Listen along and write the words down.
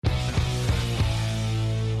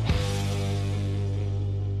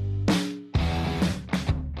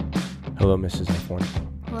Hello, Mrs. F1.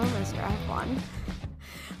 Hello, Mr. F1.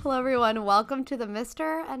 Hello, everyone. Welcome to the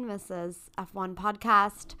Mr. and Mrs. F1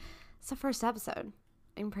 podcast. It's the first episode.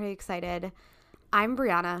 I'm pretty excited. I'm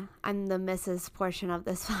Brianna. I'm the Mrs. portion of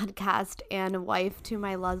this podcast and wife to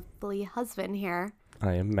my lovely husband here.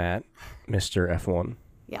 I am Matt, Mr. F1.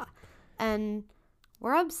 Yeah. And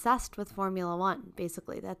we're obsessed with Formula One,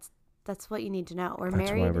 basically. That's what you need to know. That's married.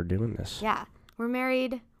 That's why we're doing this. Yeah. We're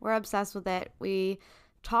married. We're obsessed with it. We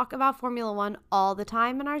talk about Formula One all the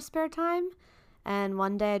time in our spare time. And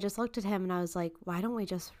one day I just looked at him and I was like, why don't we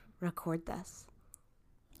just record this?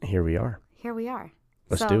 Here we are. Here we are.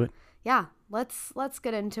 Let's do it. Yeah, let's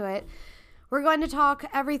get into it. We're going to talk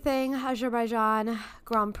everything Azerbaijan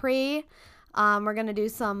Grand Prix. We're going to do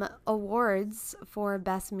some awards for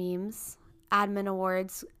best memes, admin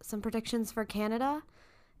awards, some predictions for Canada,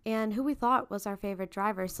 and who we thought was our favorite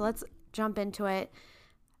driver. So let's jump into it.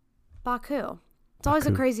 Baku. It's always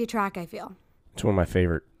a crazy track, I feel. It's one of my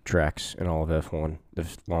favorite tracks in all of F1. The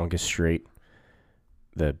longest straight,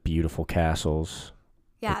 the beautiful castles.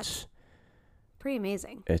 Yeah, it's pretty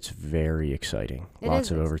amazing. It's very exciting.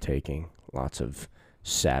 Lots of overtaking, lots of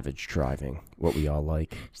savage driving, what we all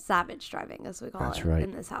like. Savage driving, as we call it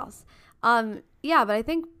in this house. Yeah, but I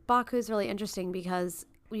think Baku is really interesting because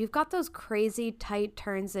you've got those crazy tight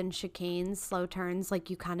turns and chicanes, slow turns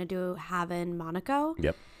like you kind of do have in Monaco.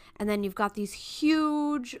 Yep. And then you've got these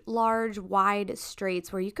huge, large, wide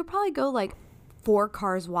straights where you could probably go like 4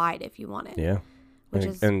 cars wide if you wanted. Yeah.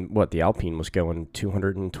 And what, the Alpine was going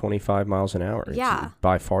 225 miles an hour. Yeah. It's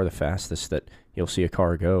by far the fastest that you'll see a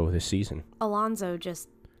car go this season. Alonso just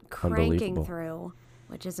cranking through,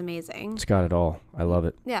 which is amazing. It's got it all. I love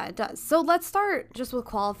it. Yeah, it does. So let's start just with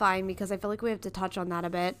qualifying because I feel like we have to touch on that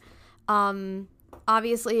a bit.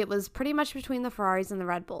 Obviously, it was pretty much between the Ferraris and the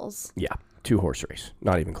Red Bulls. Yeah. 2-horse race.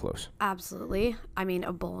 Not even close. Absolutely. I mean,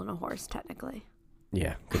 a bull and a horse, technically.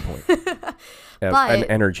 Yeah, good point. But, an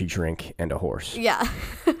energy drink and a horse. Yeah.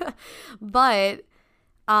 But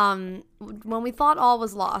when we thought all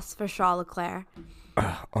was lost for Charles Leclerc.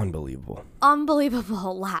 Unbelievable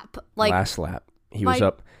lap. Like last lap. He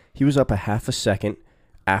was up a half a second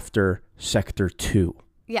after sector 2.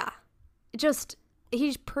 Yeah.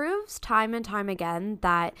 He proves time and time again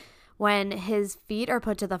that when his feet are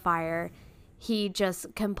put to the fire, he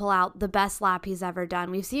just can pull out the best lap he's ever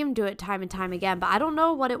done. We've seen him do it time and time again, but I don't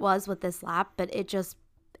know what it was with this lap, but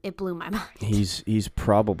it blew my mind. He's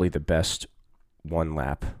probably the best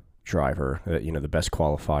one-lap driver, the best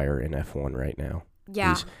qualifier in F1 right now.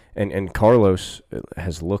 Yeah. And Carlos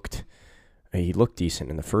has looked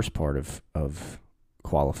decent in the first part of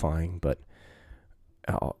qualifying, but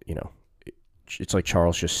it's like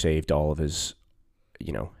Charles just saved all of his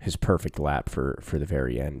perfect lap for the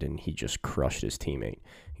very end, and he just crushed his teammate.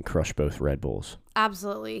 He crushed both Red Bulls.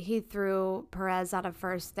 Absolutely. He threw Perez out of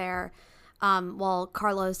first there. While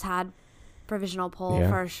Carlos had provisional pole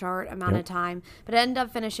for a short amount of time, but ended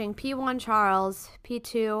up finishing P1 Charles,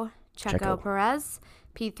 P2 Checo Perez,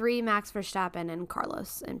 P3 Max Verstappen, and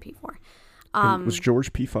Carlos in P4. Was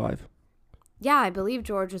George P5? Yeah, I believe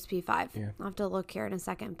George was P5. Yeah. I'll have to look here in a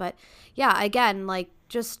second. But yeah, again, like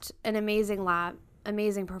just an amazing lap.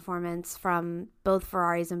 Amazing performance from both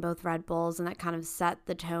Ferraris and both Red Bulls, and that kind of set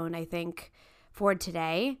the tone, I think, for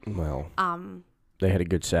today. Well, they had a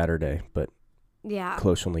good Saturday, but yeah,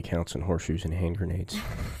 close only counts in horseshoes and hand grenades.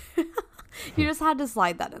 You just had to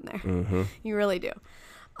slide that in there. Mm-hmm. You really do.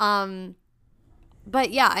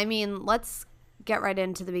 But yeah, I mean, let's get right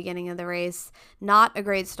into the beginning of the race. Not a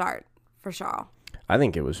great start for Charles. I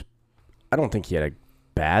don't think he had a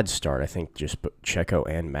bad start. I think just Checo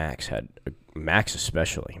and Max Max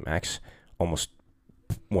especially. Max almost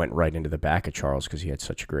went right into the back of Charles because he had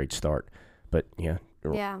such a great start. But yeah.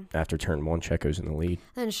 After turn 1, Checo's in the lead.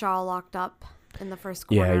 Then Charles locked up in the first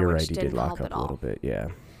corner. Yeah, you're which right. He did lock up a little bit. Yeah.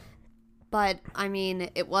 But I mean,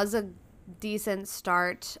 it was a decent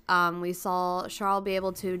start. We saw Charles be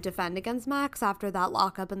able to defend against Max after that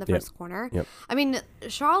lockup in the first corner. Yep. I mean,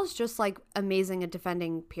 Charles just like amazing at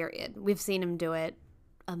defending. Period. We've seen him do it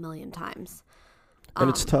a million times. And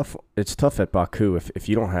it's tough. It's tough at Baku if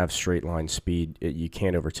you don't have straight line speed. You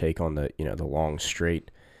can't overtake on the long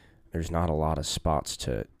straight. There's not a lot of spots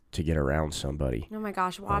to get around somebody. Oh my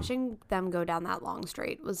gosh, watching them go down that long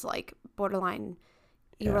straight was like borderline.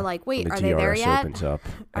 You were like, wait, are they there yet? Opens up,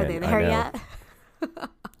 are they there yet?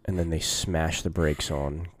 And then they smash the brakes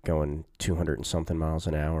on, going 200 and something miles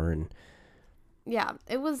an hour, and yeah,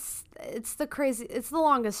 it's the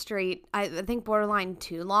longest straight. I think borderline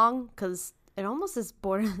too long because it almost is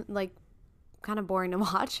kind of boring to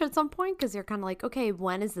watch at some point because you're kind of like, okay,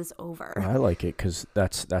 when is this over? I like it because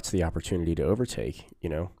that's the opportunity to overtake,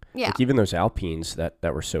 Yeah. Like even those Alpines that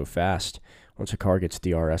were so fast, once a car gets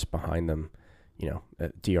DRS behind them,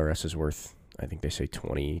 DRS is worth, I think they say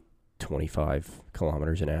 20, 25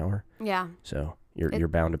 kilometers an hour. Yeah. So you're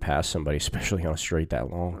bound to pass somebody, especially on a straight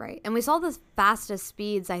that long. Right. And we saw the fastest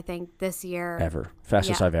speeds, I think, this year. Ever.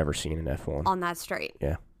 Fastest I've ever seen in F1. On that straight.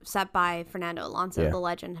 Yeah. Set by Fernando Alonso, the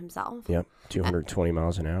legend himself. Yep. 220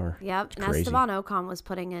 miles an hour. Yep. And crazy. Esteban Ocon was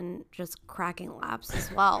putting in just cracking laps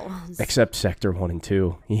as well. Except sector 1 and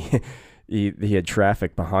 2. He had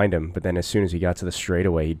traffic behind him, but then as soon as he got to the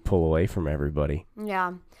straightaway, he'd pull away from everybody.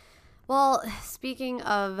 Yeah. Well, speaking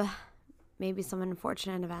of maybe some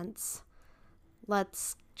unfortunate events,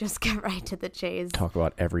 let's just get right to the chase. Talk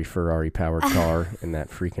about every Ferrari-powered car in that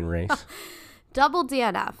freaking race. Double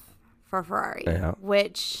DNF for Ferrari,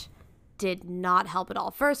 which did not help at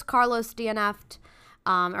all. First, Carlos DNF'd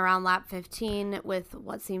around lap 15 with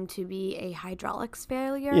what seemed to be a hydraulics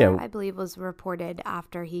failure, I believe was reported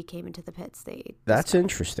after he came into the pits. That's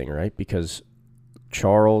interesting, right? Because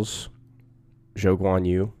Charles, Zhou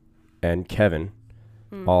Guanyu, and Kevin,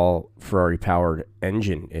 all Ferrari-powered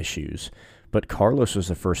engine issues. But Carlos was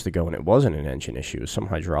the first to go, and it wasn't an engine issue. It was some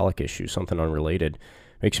hydraulic issue, something unrelated.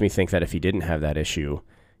 Makes me think that if he didn't have that issue,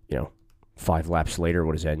 5 laps later,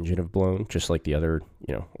 would his engine have blown? Just like the other,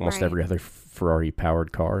 almost every other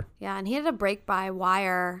Ferrari-powered car. Yeah, and he had a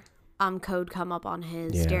brake-by-wire code come up on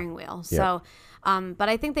his steering wheel. So, but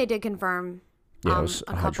I think they did confirm it was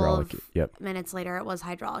a couple of minutes later it was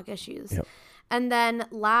hydraulic issues. Yep. And then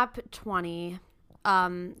lap 20,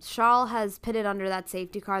 Charles has pitted under that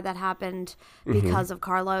safety car that happened because of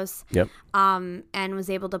Carlos. Yep. And was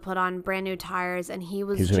able to put on brand new tires, and he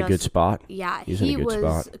was in a good spot. Yeah, he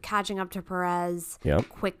was catching up to Perez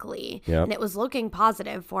quickly, and it was looking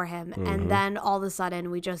positive for him. And then all of a sudden,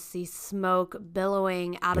 we just see smoke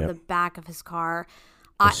billowing out of the back of his car.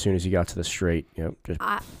 As soon as he got to the straight,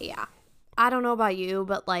 I don't know about you,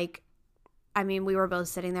 but we were both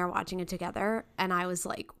sitting there watching it together, and I was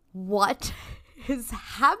like, what is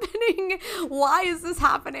happening? Why is this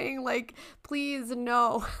happening? Please,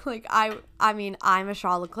 no. I'm a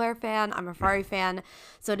Charles Leclerc fan. I'm a Ferrari fan.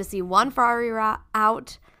 So to see one Ferrari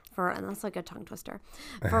out, and that's like a tongue twister,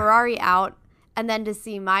 Ferrari out, and then to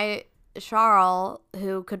see my Charles,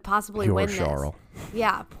 who could possibly win Charles. this.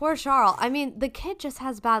 Yeah, poor Charles. The kid just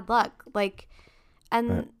has bad luck. To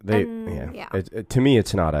me,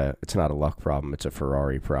 it's not a luck problem. It's a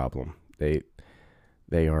Ferrari problem. They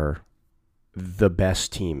are the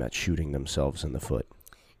best team at shooting themselves in the foot.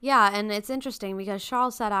 Yeah, and it's interesting because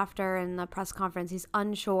Charles said after in the press conference he's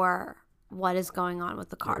unsure what is going on with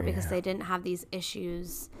the car because they didn't have these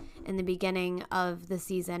issues in the beginning of the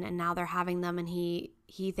season, and now they're having them, and he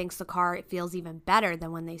thinks the car feels even better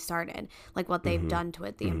than when they started. What they've done to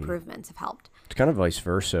it, the improvements have helped. It's kind of vice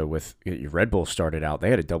versa with Red Bull started out. They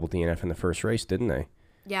had a double DNF in the first race, didn't they?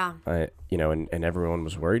 Yeah. And everyone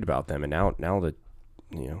was worried about them, and now that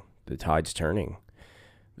the tide's turning.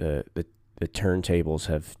 The turntables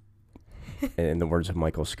have, in the words of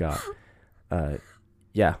Michael Scott,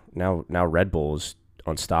 now Red Bull is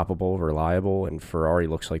unstoppable, reliable, and Ferrari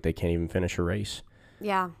looks like they can't even finish a race.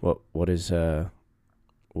 Yeah. What is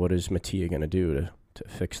Mattia gonna do to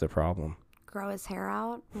fix the problem? Grow his hair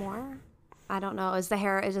out more? I don't know. Does the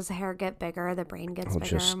hair get bigger? The brain gets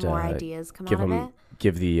bigger. More ideas come out of it.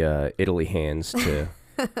 Give the Italy hands to.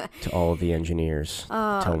 To all of the engineers,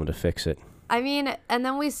 tell them to fix it. And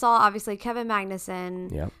then we saw obviously Kevin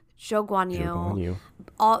Magnussen, Zhou Guanyu,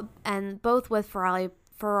 and both with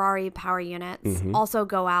Ferrari power units, also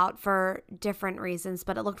go out for different reasons,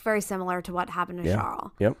 but it looked very similar to what happened to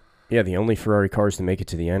Charles. Yep. Yeah, the only Ferrari cars to make it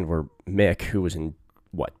to the end were Mick, who was in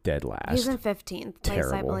dead last. He's in 15th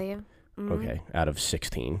place, I believe. Okay, out of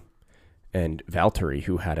 16, and Valtteri,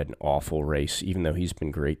 who had an awful race, even though he's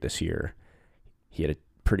been great this year. He had a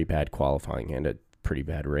pretty bad qualifying and a pretty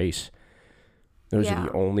bad race. Those are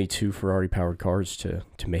the only 2 Ferrari-powered cars to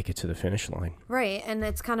make it to the finish line. Right, and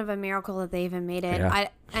it's kind of a miracle that they even made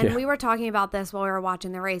it. We were talking about this while we were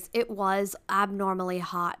watching the race. It was abnormally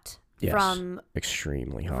hot. Yes,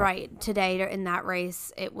 extremely hot. Right, today in that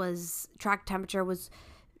race, track temperature was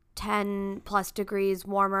 10 plus degrees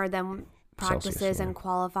warmer than practices Celsius, and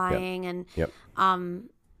qualifying. Yep. And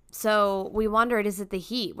so we wondered, is it the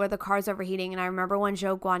heat? Were the cars overheating? And I remember when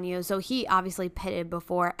Zhou Guanyu, so he obviously pitted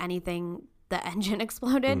before the engine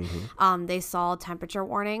exploded. They saw temperature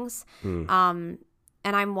warnings. And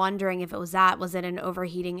I'm wondering if it was that. Was it an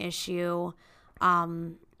overheating issue?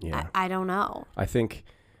 I don't know. I think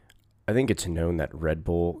it's known that Red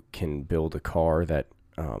Bull can build a car that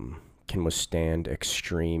can withstand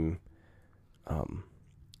extreme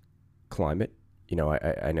climate.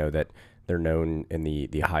 I know that they're known in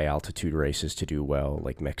the high altitude races to do well,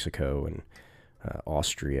 like Mexico and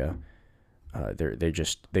Austria.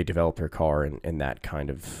 They develop their car in that kind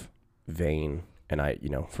of vein, and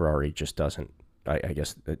Ferrari just doesn't. I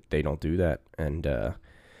guess that they don't do that, and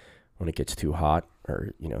when it gets too hot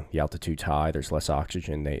or the altitude's high, there's less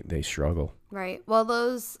oxygen, they struggle. Right. Well,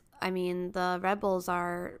 the Red Bulls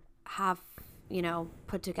are half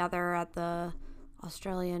put together at the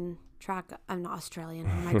Australian track. I'm not Australian.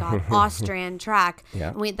 Oh my God, Austrian track.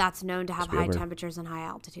 Yeah. That's known to have high temperatures and high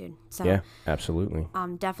altitude. So yeah, absolutely.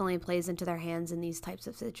 Definitely plays into their hands in these types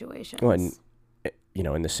of situations. Well, and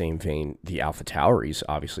in the same vein, the AlphaTauris,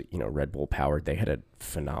 obviously, Red Bull powered. They had a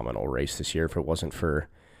phenomenal race this year. If it wasn't for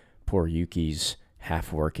poor Yuki's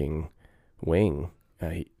half-working wing,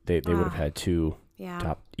 they would have had two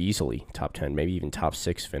top 10, maybe even top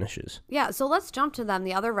 6 finishes. Yeah, so let's jump to them.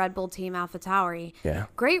 The other Red Bull team, AlphaTauri. Yeah.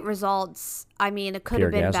 Great results. I mean, it could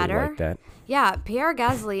have been better. Like that. Yeah, Pierre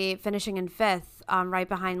Gasly finishing in 5th, right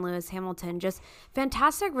behind Lewis Hamilton. Just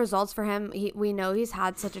fantastic results for him. We know he's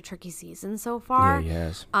had such a tricky season so far. Yeah, he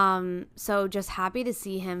has. So just happy to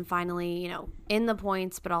see him finally, in the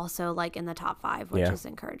points, but also like in the top 5, which is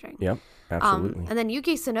encouraging. Yep, absolutely. And then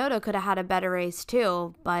Yuki Tsunoda could have had a better race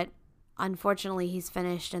too, but unfortunately he's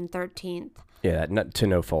finished in 13th. Yeah, to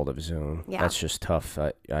no fault of his own. Yeah. That's just tough.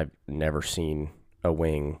 I've never seen a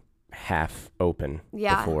wing half open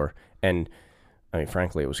before. And I mean,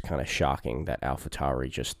 frankly, it was kind of shocking that AlphaTauri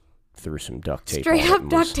just threw some duct tape Straight on up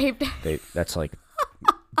duct tape. That's like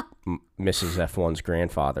Mrs. F1's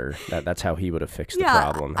grandfather. That's how he would have fixed the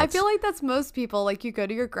problem. I feel like that's most people. Like, you go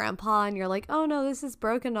to your grandpa and you're like, oh no, this is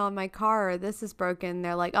broken on my car, or this is broken.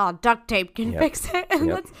 They're like, oh, duct tape can fix it.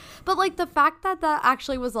 And but like the fact that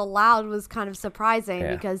actually was allowed was kind of surprising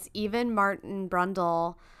because even Martin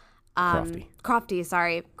Brundle, Martin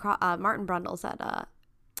Brundle's at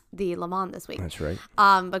the Le Mans this week. That's right.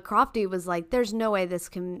 But Crofty was like, there's no way this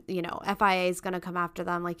can, FIA is going to come after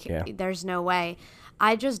them. Like, there's no way.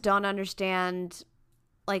 I just don't understand,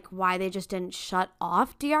 like, why they just didn't shut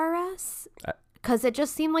off DRS. Because it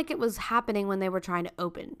just seemed like it was happening when they were trying to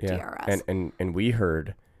open DRS. And we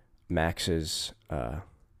heard Max's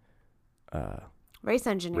race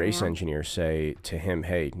engineer say to him,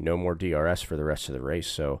 hey, no more DRS for the rest of the race.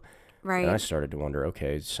 So right. And I started to wonder,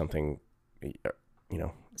 okay, is something,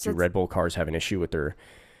 do Red Bull cars have an issue with their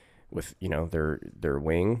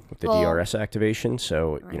wing with the DRS activation?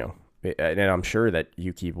 So, and I'm sure that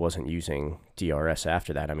Yuki wasn't using DRS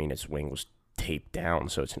after that. I mean, his wing was taped down.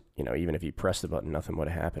 So it's, even if he pressed the button, nothing would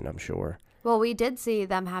have happened, I'm sure. Well, we did see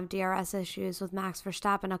them have DRS issues with Max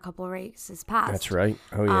Verstappen a couple races past. That's right.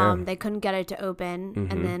 Oh, yeah. They couldn't get it to open,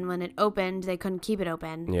 and then when it opened, they couldn't keep it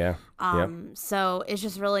open. Yeah. So it's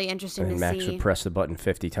just really interesting to see. Max would press the button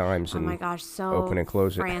 50 times and so open and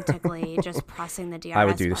close it. frantically, just pressing the DRS I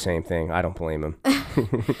would do button. the same thing. I don't blame him.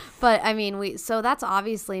 But, I mean, so that's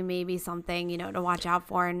obviously maybe something, to watch out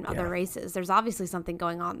for in other races. There's obviously something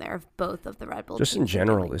going on there of both of the Red Bull just teams. In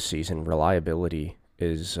general this season, reliability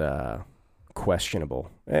is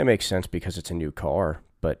questionable. It makes sense because it's a new car,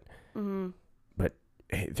 but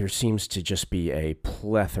there seems to just be a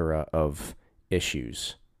plethora of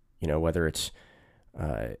issues, whether it's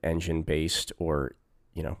engine based or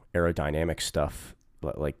aerodynamic stuff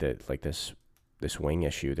like this wing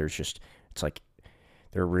issue. It's like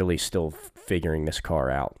they're really still figuring this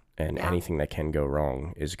car out, and anything that can go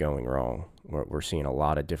wrong is going wrong. We're seeing a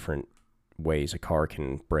lot of different ways a car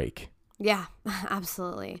can break. Yeah,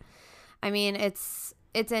 absolutely. I mean, it's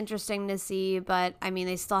interesting to see, but I mean,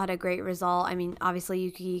 they still had a great result. I mean, obviously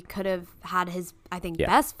Yuki could have had his, I think,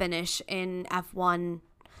 best finish in F1.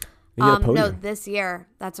 No, this year.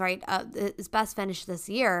 That's right. His best finish this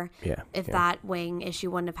year. Yeah. If that wing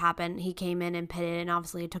issue wouldn't have happened, he came in and pitted, and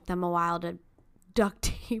obviously it took them a while to duct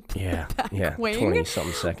tape back wing.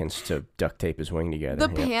 20-something seconds to duct tape his wing together.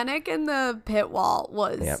 The panic in the pit wall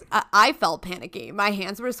was, I felt panicky. My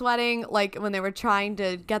hands were sweating. Like, when they were trying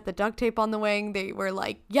to get the duct tape on the wing, they were,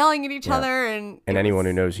 like, yelling at each other. And anyone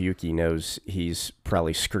who knows Yuki knows he's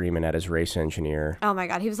probably screaming at his race engineer. Oh, my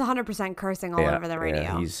God. He was 100% cursing all over the radio.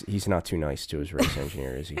 Yeah, he's not too nice to his race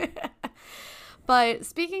engineer, is he? But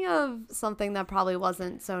speaking of something that probably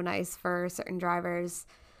wasn't so nice for certain drivers,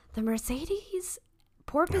 the Mercedes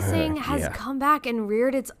porpoising has come back and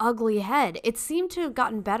reared its ugly head. It seemed to have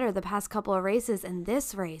gotten better the past couple of races, and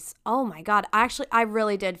this race, oh my God, I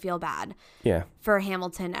really did feel bad for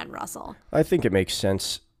Hamilton and Russell. I think it makes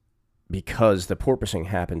sense because the porpoising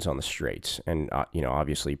happens on the straights, and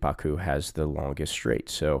obviously Baku has the longest straight,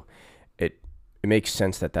 so it makes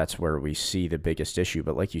sense that that's where we see the biggest issue.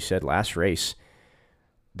 But like you said, last race,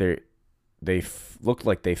 they looked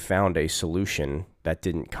like they found a solution that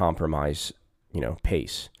didn't compromise,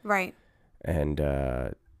 pace. Right. And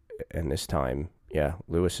this time, yeah,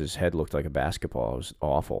 Lewis's head looked like a basketball. It was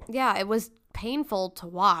awful. Yeah, it was painful to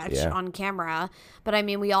watch Yeah. on camera. But I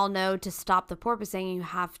mean, we all know to stop the porpoising, you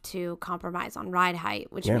have to compromise on ride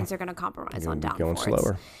height, which Yeah. means they're going to compromise on downforce. Going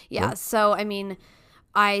slower. Yeah. Yeah. So, I mean,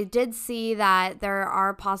 I did see that there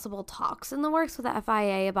are possible talks in the works with the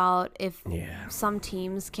FIA about if Yeah. some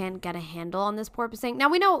teams can get a handle on this porpoising. Now,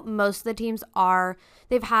 we know most of the teams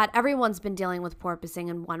everyone's been dealing with porpoising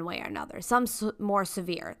in one way or another. Some more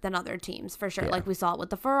severe than other teams, for sure. Yeah. Like we saw it with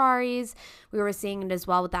the Ferraris. We were seeing it as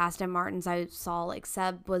well with the Aston Martins. I saw like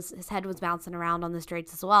his head was bouncing around on the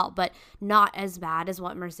straights as well, but not as bad as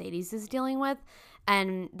what Mercedes is dealing with.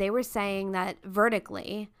 And they were saying that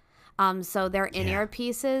vertically, so their in-ear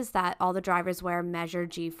pieces that all the drivers wear measure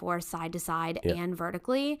G-force side to side and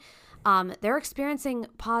vertically. They're experiencing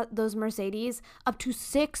those Mercedes up to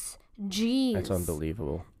 6 Gs. That's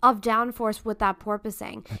unbelievable. Of downforce with that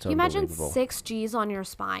porpoising. That's Can you imagine unbelievable. 6 Gs on your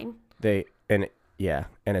spine? And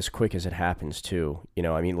as quick as it happens too.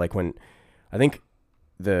 I mean, like when I think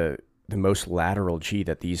the most lateral G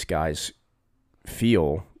that these guys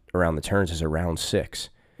feel around the turns is around 6.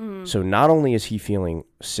 So not only is he feeling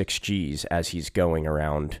 6 Gs as he's going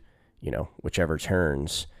around, whichever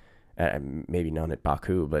turns, maybe none at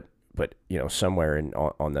Baku, but somewhere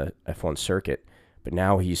on the F1 circuit, but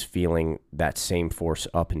now he's feeling that same force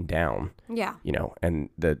up and down. Yeah. And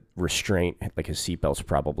the restraint, like his seatbelt's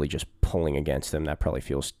probably just pulling against him. That probably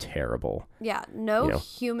feels terrible. Yeah. No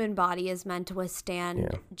human body is meant to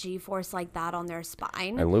withstand G-force like that on their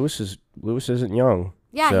spine. And Lewis isn't young.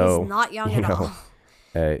 Yeah, so, he's not young at all.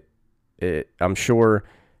 I'm sure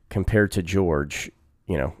compared to George,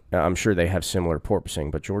 I'm sure they have similar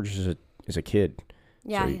porpoising, but George is a kid.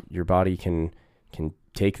 Yeah. So your body can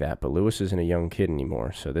take that, but Lewis isn't a young kid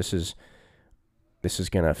anymore. So this is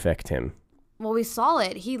going to affect him. Well, we saw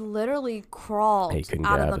it. He literally crawled He couldn't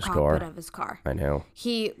out get of out the of his cockpit car. of his car. I know.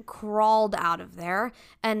 He crawled out of there.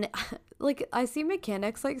 And like, I see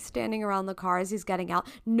mechanics like standing around the car as he's getting out.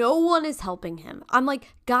 No one is helping him. I'm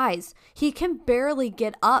like, guys, he can barely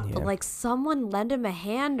get up, but like someone lend him a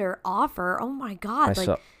hand or offer. Oh my God.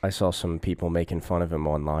 I saw some people making fun of him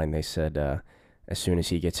online. They said as soon as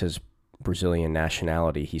he gets his Brazilian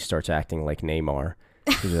nationality, he starts acting like Neymar.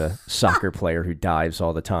 He's a soccer player who dives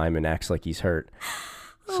all the time and acts like he's hurt.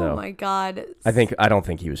 So, oh my God. I don't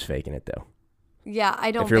think he was faking it though. Yeah, I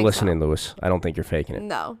don't. If you're think listening, so. Lewis, I don't think you're faking it.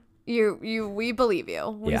 No, we believe you.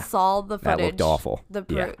 We Yeah. saw the footage. That looked awful.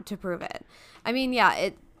 To prove it. I mean, yeah,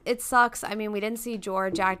 it sucks. I mean, we didn't see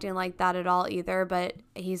George acting like that at all either, but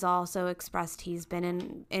he's also expressed he's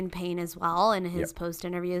been in pain as well in his post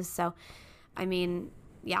interviews. So, I mean,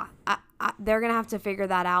 yeah, they're going to have to figure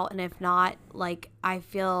that out. And if not, like, I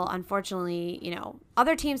feel, unfortunately,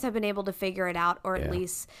 other teams have been able to figure it out or at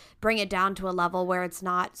least bring it down to a level where it's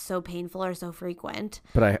not so painful or so frequent.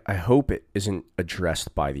 But I hope it isn't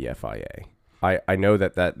addressed by the FIA. I know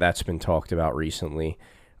that's been talked about recently.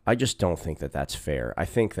 I just don't think that that's fair. I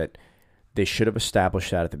think that they should have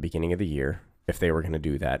established that at the beginning of the year if they were going to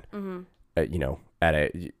do that, at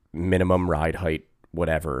a minimum ride height,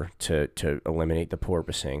 whatever, to eliminate the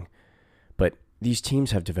porpoising. But these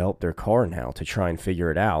teams have developed their car now to try and figure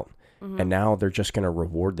it out. And now they're just going to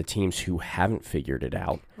reward the teams who haven't figured it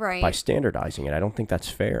out by standardizing it. I don't think that's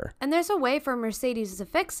fair. And there's a way for Mercedes to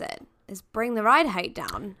fix it, is bring the ride height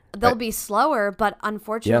down. They'll be slower, but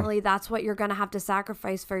unfortunately that's what you're going to have to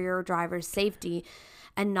sacrifice for your driver's safety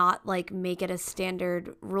and not like make it a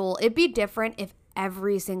standard rule. It'd be different if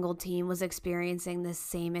every single team was experiencing the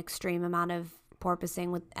same extreme amount of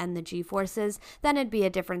porpoising and the G-forces, then it'd be a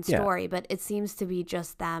different story. But it seems to be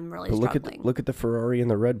just them really struggling. Look at the Ferrari and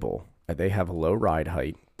the Red Bull. They have a low ride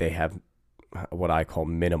height. They have what I call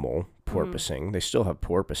minimal porpoising. They still have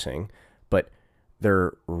porpoising, but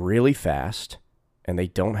they're really fast, and they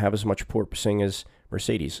don't have as much porpoising as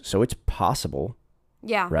Mercedes. So it's possible.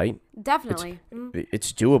 Yeah. Right? Definitely.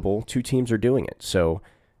 It's doable. Two teams are doing it. So,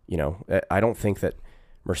 I don't think that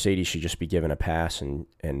Mercedes should just be given a pass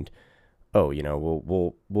and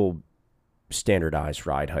we'll standardize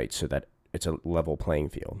ride height so that it's a level playing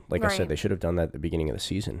field. Like I said, they should have done that at the beginning of the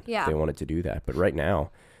season. Yeah. If they wanted to do that. But right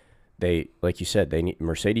now, like you said,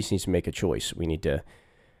 Mercedes needs to make a choice. We need to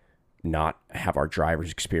not have our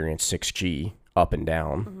drivers experience 6G up and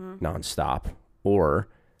down nonstop, or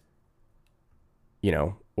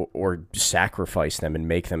sacrifice them and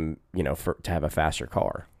make them, to have a faster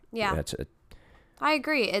car. Yeah. That's it. I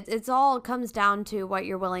agree. It's all comes down to what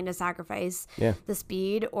you're willing to sacrifice, the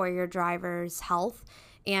speed or your driver's health.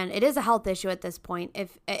 And it is a health issue at this point.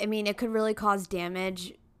 It could really cause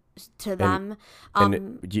damage to them.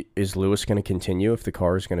 Is Lewis going to continue if the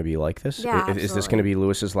car is going to be like this? Yeah, is this going to be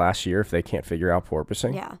Lewis's last year if they can't figure out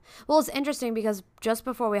porpoising? Yeah. Well, it's interesting because just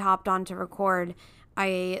before we hopped on to record,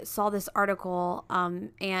 I saw this article,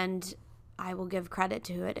 and I will give credit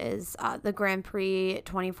to it, is the Grand Prix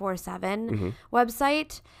 24/7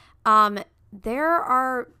 website.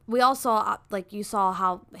 We all saw, like you saw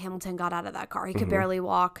how Hamilton got out of that car. He could barely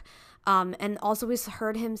walk. And also we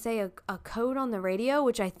heard him say a code on the radio,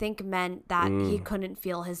 which I think meant that he couldn't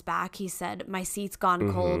feel his back. He said, "My seat's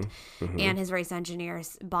gone cold." And his race engineer,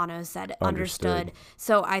 Bono, said, understood.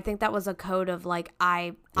 So I think that was a code of like,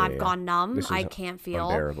 I've gone numb. I can't feel.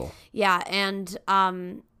 Unbearable. Yeah. And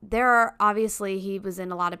obviously he was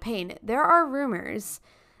in a lot of pain. There are rumors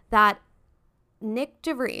that Nick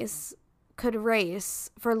DeVries could race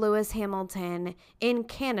for Lewis Hamilton in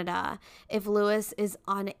Canada if Lewis is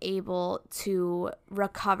unable to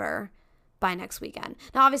recover by next weekend.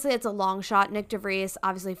 Now, obviously, it's a long shot. Nick DeVries,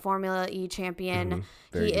 obviously Formula E champion.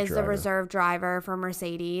 He is the reserve driver for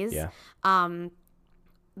Mercedes. Yeah.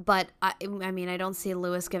 But I don't see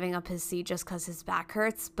Lewis giving up his seat just because his back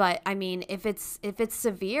hurts. But I mean, if it's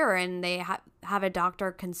severe and they have a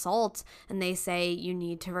doctor consult and they say you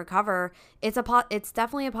need to recover, it's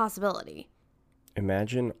definitely a possibility.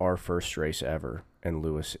 Imagine our first race ever and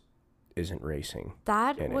Lewis isn't racing.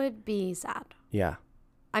 That would be sad. Yeah.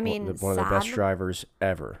 I mean, one of the best drivers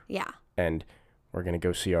ever. Yeah. And we're gonna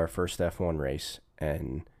go see our first F1 race,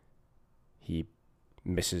 and he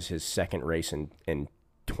misses his second race in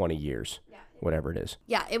 20 years, whatever it is.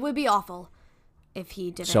 Yeah, it would be awful if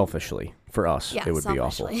he didn't. Selfishly, for us, it would be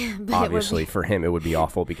awful. Obviously, for him, it would be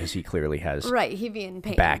awful because he clearly has he'd be in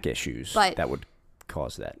pain. Back issues that would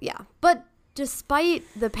cause that. Yeah, but despite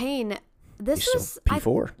the pain, this was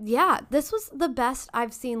P4. This was the best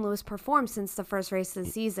I've seen Lewis perform since the first race of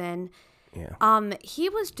the season. Yeah. He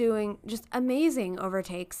was doing just amazing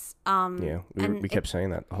overtakes. We kept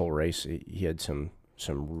saying that the whole race. He had some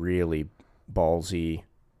really ballsy,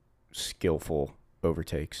 skillful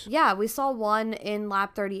overtakes. Yeah, we saw one in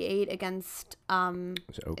lap 38 against was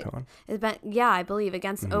it Ocon? I believe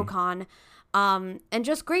against Ocon. And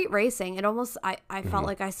just great racing. It almost I felt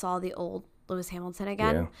like I saw the old Lewis Hamilton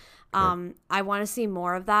again. I want to see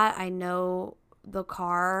more of that. I know the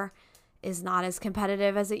car is not as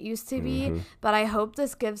competitive as it used to be, but I hope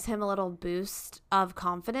this gives him a little boost of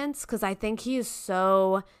confidence because I think he is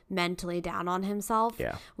so mentally down on himself.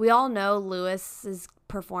 Yeah. We all know Lewis's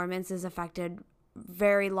performance is affected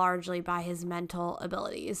very largely by his mental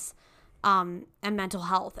abilities and mental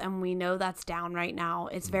health, and we know that's down right now.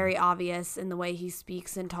 It's very obvious in the way he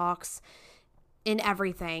speaks and talks, in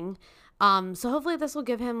everything. So hopefully this will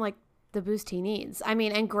give him like the boost he needs. I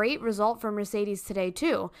mean, and great result for Mercedes today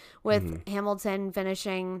too, with Hamilton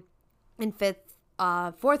finishing in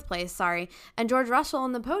fourth place, and George Russell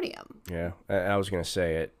on the podium. Yeah, I was going to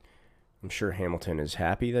say it. I'm sure Hamilton is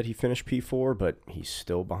happy that he finished P4, but he's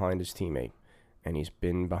still behind his teammate, and he's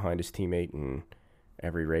been behind his teammate in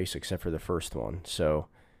every race except for the first one. So,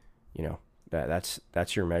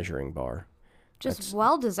 that's your measuring bar. Just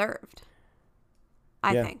well deserved.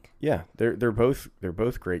 I think. Yeah, they're both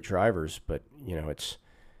great drivers, but it's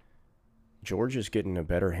George is getting a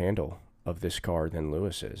better handle of this car than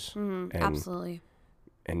Lewis is. Absolutely.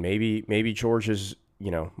 And maybe George is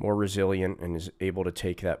more resilient and is able to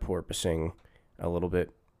take that porpoising a little bit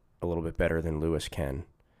better than Lewis can.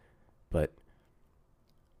 But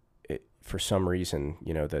for some reason,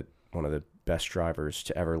 that one of the best drivers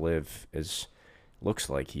to ever live looks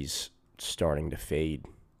like he's starting to fade.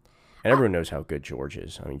 And everyone knows how good George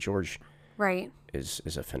is. I mean, George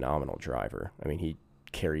is a phenomenal driver. I mean, he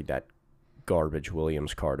carried that garbage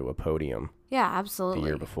Williams car to a podium. Yeah, absolutely. The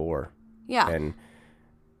year before. Yeah. And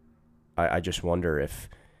I just wonder if,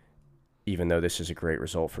 even though this is a great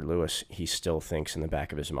result for Lewis, he still thinks in the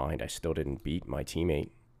back of his mind, I still didn't beat my teammate,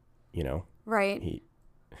 Right.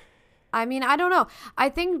 I mean, I don't know. I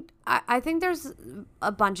think there's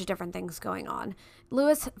a bunch of different things going on.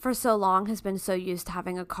 Lewis, for so long, has been so used to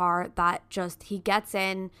having a car that he gets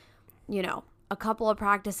in, a couple of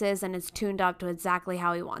practices and it's tuned up to exactly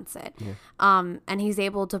how he wants it. Yeah. And he's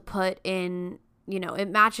able to put in, it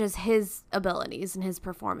matches his abilities and his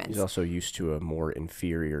performance. He's also used to a more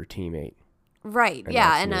inferior teammate. Right.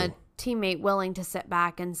 And a teammate willing to sit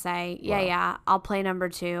back and say, I'll play number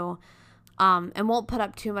 2. And won't put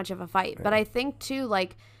up too much of a fight. But I think, too,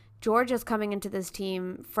 George is coming into this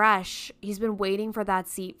team fresh. He's been waiting for that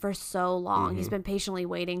seat for so long. He's been patiently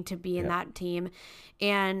waiting to be in that team.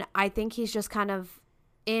 And I think he's just kind of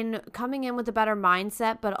coming in with a better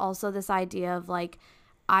mindset, but also this idea of,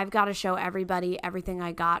 I've got to show everybody everything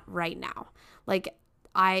I got right now. Like,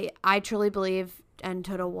 I truly believe, and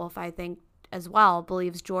Toto Wolff, I think, as well,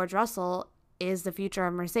 believes George Russell is the future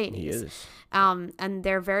of Mercedes. He is. And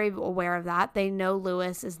they're very aware of that. They know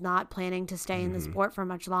Lewis is not planning to stay in the sport for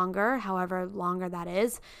much longer, however longer that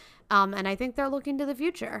is. And I think they're looking to the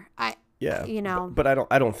future. But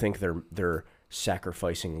I don't think they're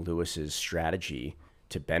sacrificing Lewis's strategy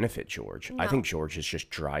to benefit George. No. I think George is just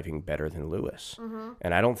driving better than Lewis.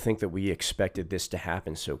 And I don't think that we expected this to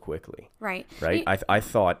happen so quickly. Right.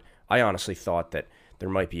 I honestly thought that there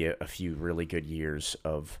might be a few really good years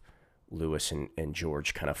of Lewis and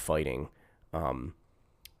George kind of fighting. And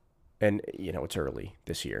it's early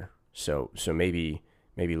this year. So maybe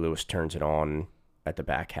Lewis turns it on at the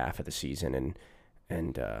back half of the season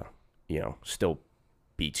and still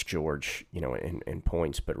beats George, in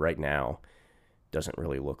points, but right now doesn't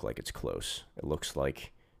really look like it's close. It looks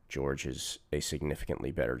like George is a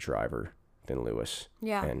significantly better driver than Lewis.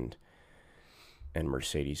 Yeah. And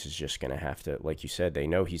Mercedes is just going to have to, like you said, they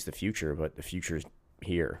know he's the future, but the future's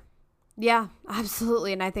here. Yeah,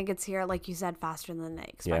 absolutely. And I think it's here, like you said, faster than they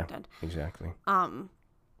expected. Yeah, exactly.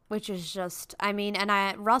 Which is just,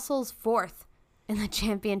 Russell's fourth in the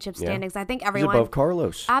championship standings. I think everyone... He's above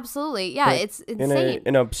Carlos. Absolutely. Yeah, it's insane.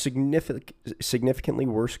 In a significantly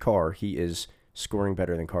worse car, he is scoring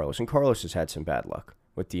better than Carlos. And Carlos has had some bad luck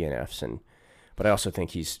with DNFs, but I also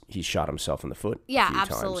think he's shot himself in the foot. Yeah, a few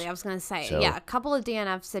absolutely. times. I was going to say, So, a couple of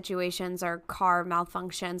DNF situations or car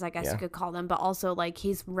malfunctions, I guess you could call them, but also like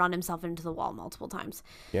he's run himself into the wall multiple times.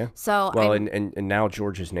 Yeah. So and now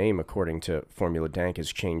George's name, according to Formula Dank,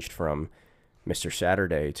 has changed from Mr.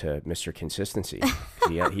 Saturday to Mr. Consistency.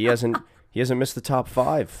 he hasn't missed the top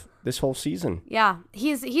 5 this whole season. Yeah,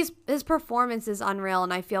 his performance is unreal,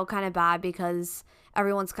 and I feel kind of bad because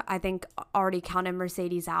everyone's, I think, already counted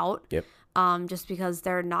Mercedes out. Yep. Just because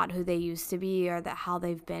they're not who they used to be or how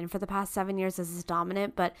they've been for the past 7 years as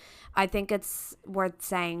dominant. But I think it's worth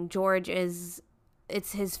saying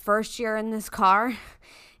it's his first year in this car,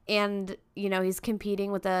 and he's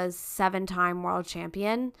competing with a 7-time world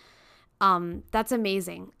champion. That's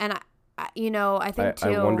amazing, and I think too.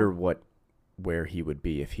 I wonder where he would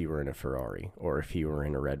be if he were in a Ferrari or if he were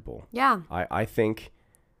in a Red Bull. Yeah. I think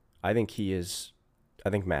he is. I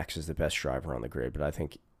think Max is the best driver on the grid, but I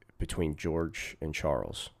think between George and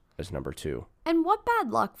Charles as number 2. And what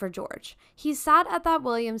bad luck for George. He sat at that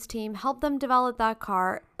Williams team, helped them develop that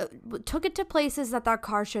car, took it to places that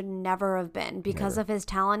car should never have been because of his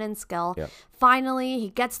talent and skill. Yep. Finally, he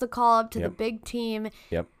gets the call up to the big team.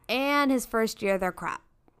 Yep. And his first year, they're crap.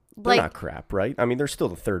 They're not crap, right? I mean, they're still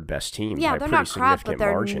the 3rd best team by a they're pretty not crap, but significant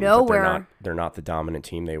they're margin. nowhere. But they're not the dominant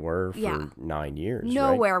team they were for 9 years.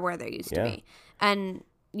 Nowhere right? where they used to be. And,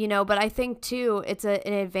 but I think, too, it's an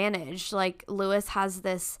advantage. Like, Lewis has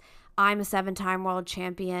this, I'm a 7-time world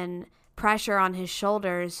champion pressure on his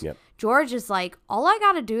shoulders. Yep. George is like, all I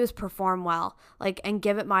got to do is perform well, and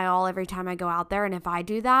give it my all every time I go out there. And if I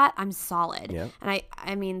do that, I'm solid. Yep. And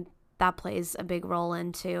I mean, that plays a big role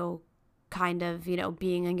into kind of,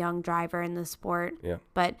 being a young driver in the sport. Yeah.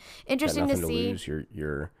 But interesting to see. Lose.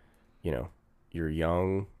 You're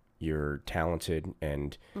young, you're talented,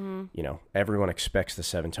 and everyone expects the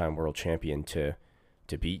 7-time world champion to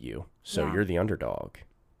beat you. So you're the underdog.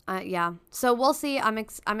 Yeah. So we'll see. We'll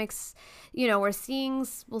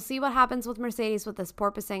see what happens with Mercedes with this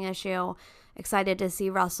porpoising issue. Excited to see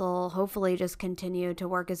Russell hopefully just continue to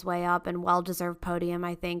work his way up, and well-deserved podium.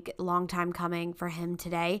 I think long time coming for him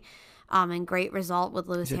today. And great result with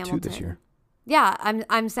Lewis Hamilton. 2 this year. Yeah.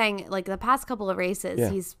 I'm saying, like, the past couple of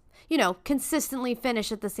races, he's, consistently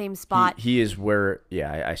finished at the same spot. He is where,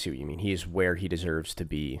 I see what you mean. He is where he deserves to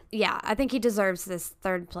be. Yeah. I think he deserves this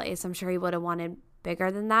 3rd place. I'm sure he would have wanted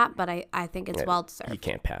bigger than that, but I think it's well deserved. He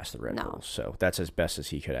can't pass the Red Bulls, so that's as best as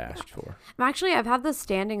he could ask for. I've had the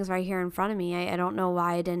standings right here in front of me. I don't know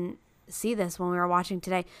why I didn't see this when we were watching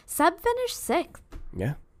today. Seb finished 6th.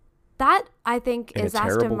 Yeah. That, I think, is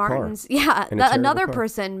Aston Martin's. Car. Yeah, another car.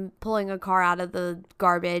 person pulling a car out of the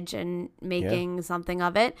garbage and making something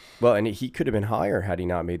of it. Well, and he could have been higher had he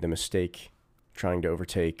not made the mistake trying to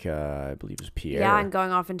overtake, I believe it was Pierre. Yeah, and going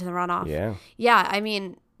off into the runoff. Yeah. Yeah, I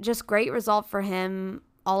mean, just great result for him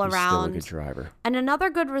all He's around. Still a good driver. And another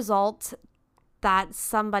good result that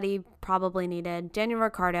somebody probably needed, Daniel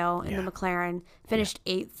Ricciardo in the McLaren finished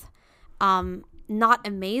 8th. Not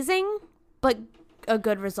amazing, but a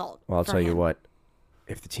good result. Well, I'll tell you what,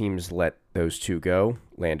 if the teams let those 2 go,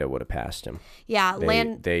 Lando would have passed him. Yeah,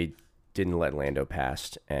 they didn't let Lando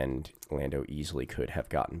pass, and Lando easily could have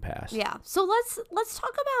gotten past. Yeah. So let's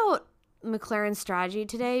talk about McLaren's strategy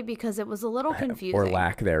today because it was a little confusing. Or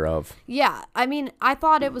lack thereof. Yeah. I mean, I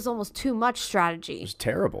thought it was almost too much strategy. It was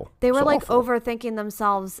terrible. They were like awful. overthinking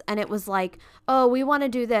themselves, and it was like, oh, we want to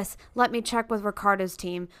do this. Let me check with Ricciardo's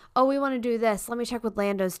team. Oh, we want to do this. Let me check with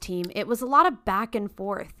Lando's team. It was a lot of back and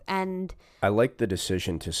forth. And I liked the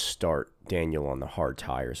decision to start Daniel on the hard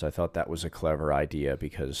tires. I thought that was a clever idea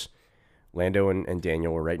because Lando and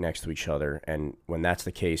Daniel were right next to each other. And when that's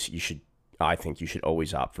the case, I think you should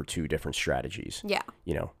always opt for two different strategies. Yeah.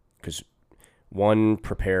 Because one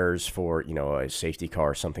prepares for, a safety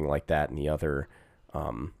car or something like that, and the other,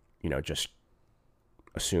 just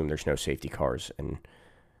assume there's no safety cars.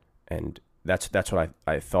 And that's what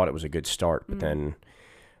I thought it was a good start. But then,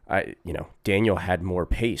 Daniel had more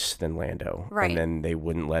pace than Lando. Right. And then they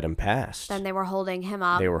wouldn't let him pass. Then they were holding him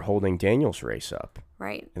up. They were holding Daniel's race up.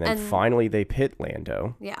 Right. And then finally they pit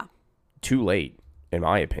Lando. Yeah. Too late, in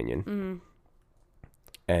my opinion. Mm-hmm.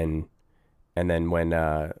 And then when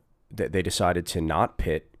they decided to not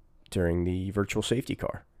pit during the virtual safety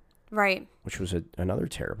car. Right. Which was another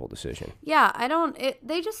terrible decision. Yeah,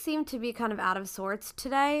 they just seem to be kind of out of sorts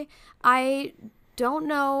today. I don't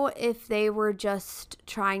know if they were just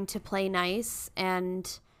trying to play nice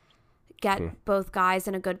and get both guys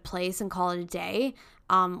in a good place and call it a day.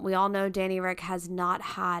 We all know Danny Rick has not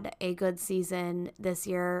had a good season this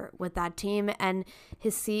year with that team, and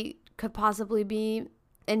his seat could possibly be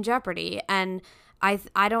in jeopardy. And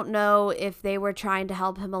I don't know if they were trying to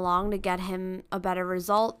help him along to get him a better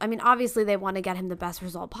result. I mean, obviously they want to get him the best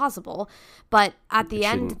result possible, but at the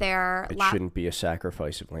end there... It shouldn't be a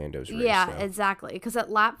sacrifice of Lando's race. Yeah, though. exactly. Because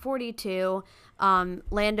at lap 42,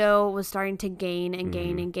 Lando was starting to gain and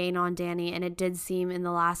gain and gain on Danny, and it did seem in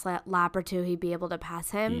the last lap or two he'd be able to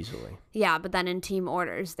pass him. Easily. Yeah, but then in team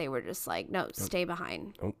orders, they were just like, no, stay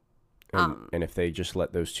behind. Oh. And if they just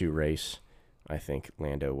let those two race, I think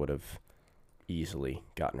Lando would have easily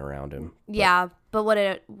gotten around him. But would they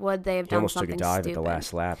have done something stupid? He almost took a dive at the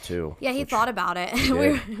last lap too. Yeah, he thought about it.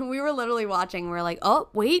 we were literally watching. We were like, oh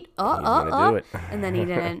wait, do it. And then he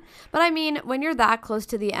didn't. But I mean, when you're that close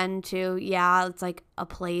to the end too, yeah, it's like a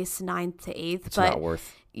place 9th to 8th. It's not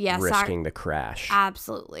worth risking the crash.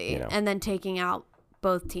 Absolutely, and then taking out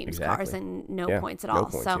both teams' cars and no points at all.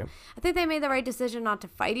 Points, so I think they made the right decision not to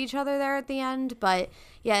fight each other there at the end. But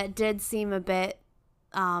yeah, it did seem a bit.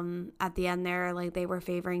 At the end there, like they were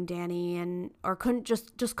favoring Danny or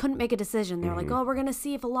couldn't make a decision. They're like, oh, we're gonna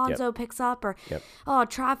see if Alonso picks up or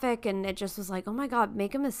traffic, and it just was like, oh my god,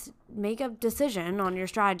 make a decision on your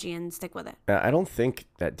strategy and stick with it. I don't think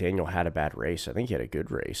that Daniel had a bad race. I think he had a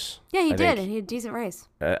good race. Yeah, he did, and he had a decent race.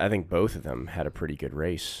 I think both of them had a pretty good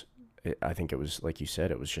race. I think it was, like you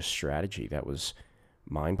said, it was just strategy that was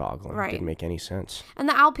mind-boggling. Right. Didn't make any sense. And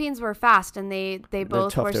the Alpines were fast, and they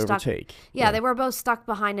both tough were to stuck. Overtake. Yeah, they were both stuck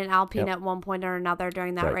behind an Alpine at one point or another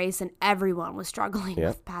during that race, and everyone was struggling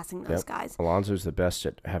with passing those guys. Alonso's the best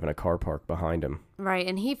at having a car park behind him. Right,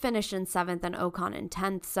 and he finished in 7th and Ocon in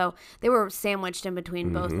 10th, so they were sandwiched in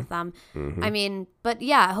between both of them. I mean, but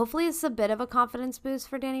yeah, hopefully it's a bit of a confidence boost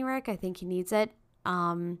for Danny Rick. I think he needs it.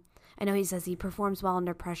 I know he says he performs well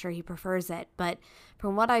under pressure. He prefers it. But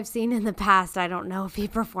from what I've seen in the past, I don't know if he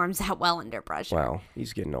performs that well under pressure. Well,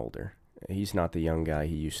 he's getting older. He's not the young guy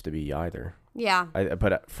he used to be either. Yeah.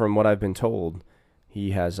 But from what I've been told,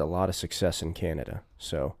 he has a lot of success in Canada.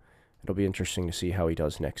 So it'll be interesting to see how he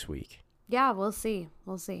does next week. Yeah, we'll see.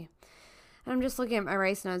 We'll see. And I'm just looking at my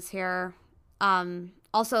race notes here.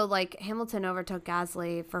 Also, like, Hamilton overtook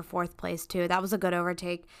Gasly for 4th place, too. That was a good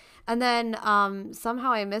overtake. And then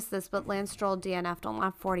somehow I missed this, but Lance Stroll DNF'd on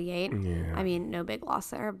lap 48. Yeah. I mean, no big loss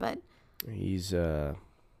there, but... He's not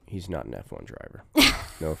an F1 driver.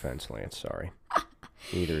 No offense, Lance. Sorry.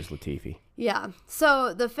 Neither is Latifi. Yeah.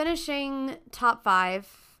 So the finishing top 5,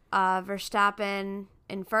 Verstappen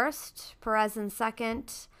in 1st, Perez in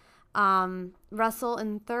 2nd, Russell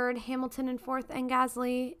in 3rd, Hamilton in 4th, and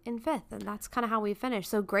Gasly in 5th. And that's kind of how we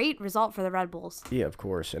finished. So great result for the Red Bulls. Yeah, of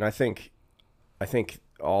course. And I think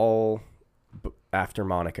all after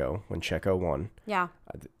Monaco, when Checo won,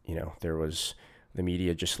 there was the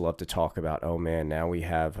media just loved to talk about, oh man, now we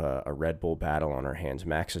have a Red Bull battle on our hands.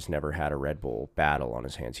 Max has never had a Red Bull battle on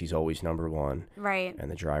his hands. He's always number one. Right.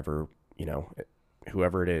 And the driver,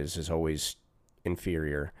 whoever it is always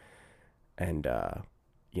inferior. And,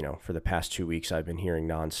 for the past 2 weeks, I've been hearing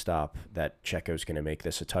nonstop that Checo's going to make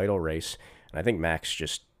this a title race. And I think Max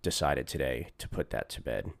just decided today to put that to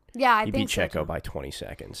bed. Yeah, he beat Checo by 20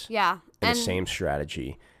 seconds. Yeah. And the same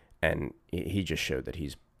strategy. And he just showed that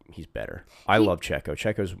he's better. I love Checo.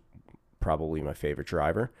 Checo's probably my favorite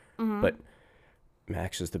driver, but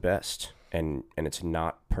Max is the best. and it's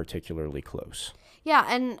not particularly close. Yeah,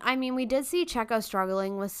 and I mean, we did see Checo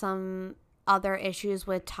struggling with some other issues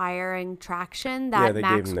with tire and traction that they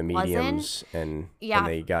Max gave him the mediums, wasn't. and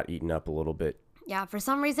they got eaten up a little bit. Yeah, for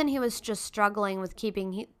some reason he was just struggling with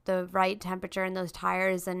keeping the right temperature in those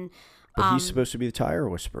tires, and but he's supposed to be the tire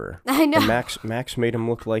whisperer. I know. And Max made him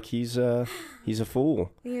look like he's a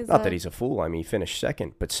fool. That he's a fool. I mean, he finished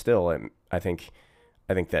second, but still, I think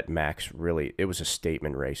that Max really, it was a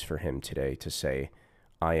statement race for him today to say,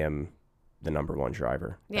 I am the number one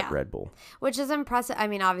driver at Red Bull. Which is impressive. I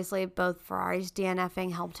mean, obviously, both Ferraris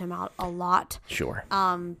DNFing helped him out a lot. Sure.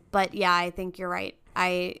 But yeah, I think you're right.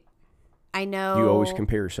 I know. You always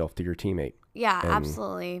compare yourself to your teammate. Yeah,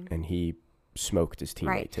 absolutely. And he smoked his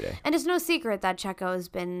teammate today. And it's no secret that Checo has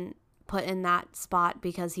been put in that spot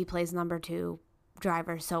because he plays number 2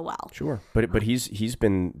 driver so well. Sure. But he's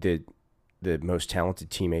been the most talented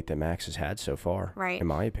teammate that Max has had so far, in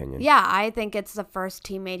my opinion. Yeah, I think it's the first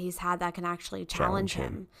teammate he's had that can actually challenge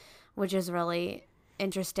him, which is really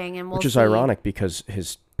interesting. And which is ironic because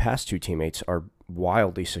his past 2 teammates are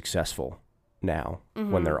wildly successful now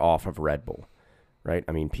when they're off of Red Bull, right?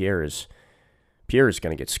 I mean, Pierre is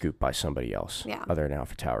going to get scooped by somebody else other than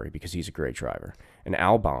AlphaTauri because he's a great driver. And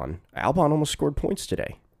Albon almost scored points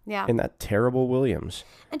today in that terrible Williams.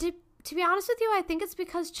 And to be honest with you, I think it's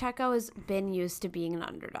because Checo has been used to being an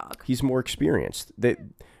underdog. He's more experienced.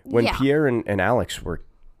 When Pierre and Alex were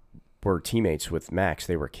teammates with Max,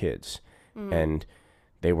 they were kids. And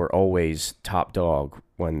they were always top dog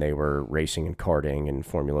when they were racing and karting in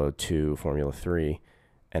Formula 2, Formula 3.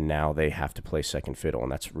 And now they have to play second fiddle,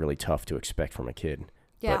 and that's really tough to expect from a kid.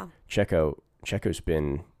 Yeah. But Checo's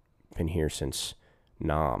been here since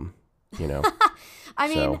Nam, you know. I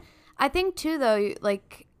mean, I think too though,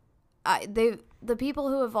 like the people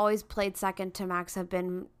who have always played second to Max have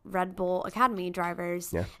been Red Bull Academy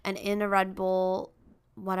drivers, and in a Red Bull,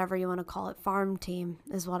 whatever you want to call it, farm team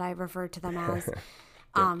is what I refer to them as,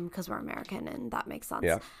 because we're American and that makes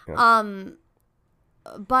sense.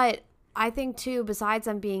 But I think too, besides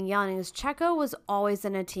them being young, is Checo was always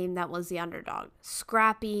in a team that was the underdog,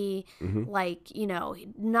 scrappy, like, you know,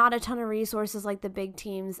 not a ton of resources like the big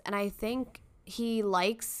teams, and I think he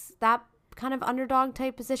likes that kind of underdog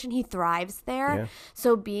type position. He thrives there.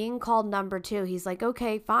 So being called number 2, he's like,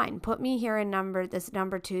 okay, fine, put me here in this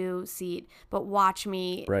number 2 seat, but watch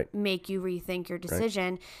me make you rethink your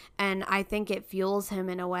decision. And I think it fuels him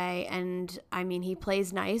in a way. And I mean, he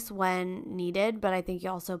plays nice when needed, but I think he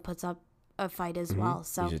also puts up a fight as well.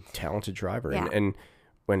 So he's a talented driver. And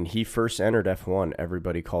when he first entered F1,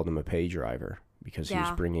 everybody called him a pay driver because he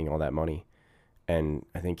was bringing all that money. And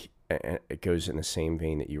I think it goes in the same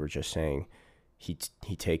vein that you were just saying. He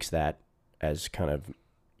takes that as kind of,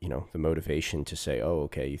 you know, the motivation to say, oh,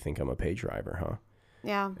 okay, you think I'm a pay driver, huh?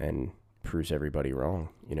 Yeah. And proves everybody wrong.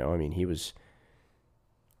 You know, I mean, he was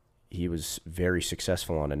very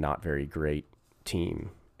successful on a not very great team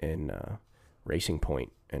in Racing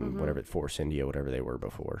Point and whatever, Force India, whatever they were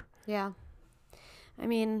before. Yeah. I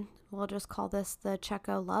mean, we'll just call this the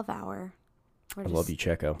Checo Love Hour. I love you,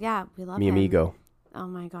 Checo. Yeah, we love Mi him. amigo. Oh,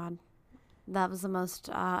 my God. That was the most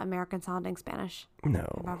American-sounding Spanish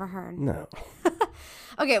I've ever heard. No.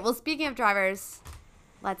 Okay, well, speaking of drivers,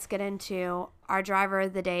 let's get into our driver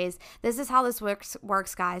of the days. This is how this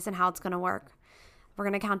works, guys, and how it's going to work. We're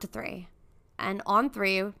going to count to 3. And on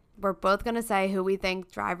 3, we're both going to say who we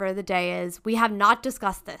think driver of the day is. We have not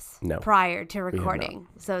discussed this prior to recording,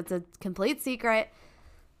 so it's a complete secret.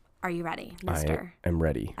 Are you ready, Mr. I am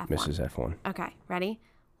ready, F1. Mrs. F1. Okay, ready?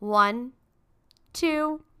 1,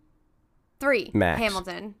 2, 3. Max.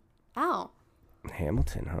 Hamilton. Oh.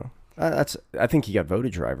 Hamilton, huh? I think he got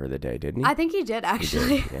voted driver of the day, didn't he? I think he did,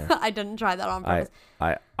 actually. He did, yeah. I didn't try that on purpose.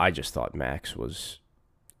 I just thought Max was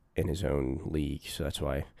in his own league, so that's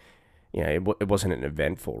why. Yeah, it wasn't an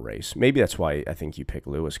eventful race. Maybe that's why I think you picked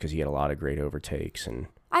Lewis, because he had a lot of great overtakes. And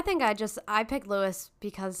I think I picked Lewis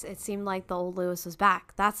because it seemed like the old Lewis was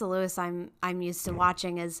back. That's the Lewis I'm used to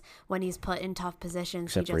watching, is when he's put in tough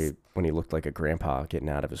positions. Except when he looked like a grandpa getting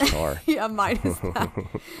out of his car. Yeah, minus that.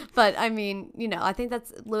 But I mean, you know, I think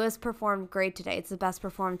Lewis performed great today. It's the best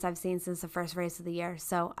performance I've seen since the first race of the year.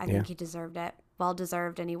 So I think he deserved it. Well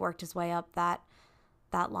deserved, and he worked his way up that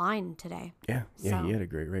line today. Yeah, he had a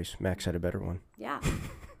great race. Max had a better one. Yeah.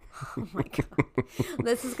 Oh my God.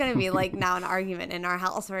 This is going to be like now an argument in our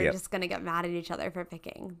house. We're just going to get mad at each other for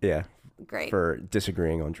picking. Yeah. Great. For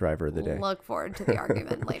disagreeing on driver of the day. Look forward to the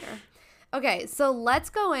argument later. Okay, so let's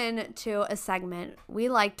go into a segment we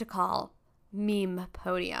like to call Meme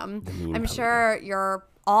Podium. I'm sure you're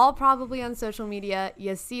all probably on social media.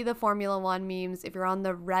 You see the Formula One memes. If you're on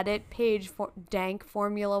the Reddit page for Dank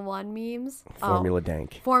Formula One memes. Formula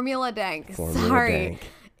Dank. Formula Dank. Formula Sorry. Dank.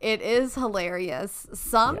 It is hilarious.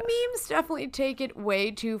 Some Yes. memes definitely take it way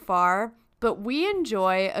too far, but we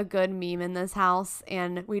enjoy a good meme in this house,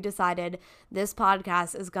 and we decided this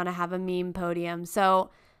podcast is going to have a meme podium. So,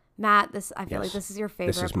 Matt, I feel like this is your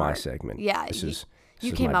favorite This is my part. segment. Yeah.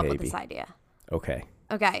 You came my up with baby. this idea. Okay.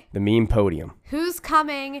 Okay. The meme podium. Who's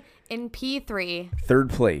coming in P3? Third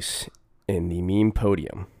place in the meme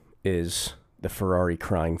podium is the Ferrari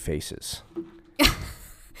crying faces.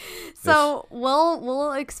 So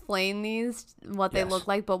we'll explain these, what they Yes. look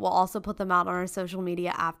like, but we'll also put them out on our social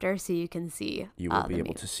media after so you can see. You will be the able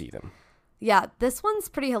meme. to see them. Yeah, this one's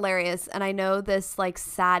pretty hilarious. And I know this like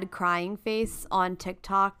sad crying face on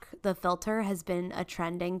TikTok, the filter has been a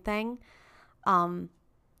trending thing. And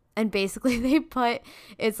basically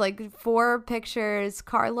it's like 4 pictures,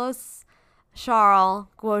 Carlos, Charles,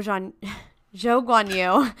 Zhou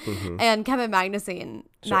Guanyu, and Kevin Magnussen.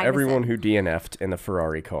 So everyone who DNF'd in the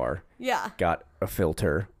Ferrari car got a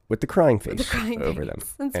filter with the crying face over them.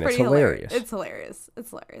 It's and pretty it's hilarious. It's hilarious. It's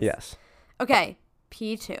hilarious. Yes. Okay,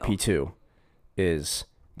 P2. P2 is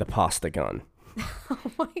the pasta gun. Oh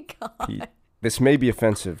my God. This may be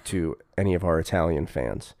offensive to any of our Italian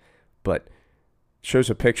fans, but shows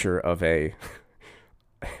a picture of a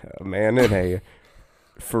man in a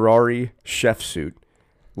Ferrari chef suit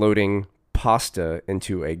loading pasta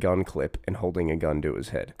into a gun clip and holding a gun to his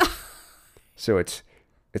head. So it's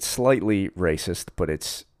slightly racist, but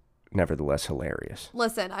it's nevertheless hilarious.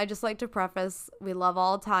 Listen, I just like to preface, we love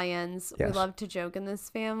all Italians. Yes. We love to joke in this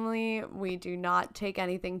family. We do not take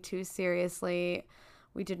anything too seriously.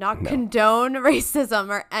 We do not condone racism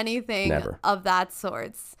or anything Never. of that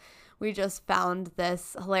sorts. We just found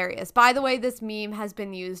this hilarious. By the way, this meme has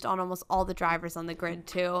been used on almost all the drivers on the grid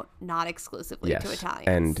too, not exclusively to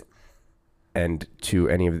Italians. And to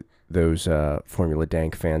any of those Formula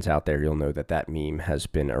Dank fans out there, you'll know that meme has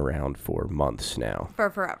been around for months now. For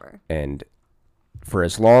forever. And for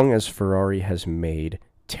as long as Ferrari has made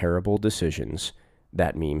terrible decisions,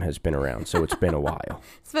 that meme has been around. So it's been a while.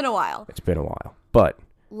 It's been a while. It's been a while. But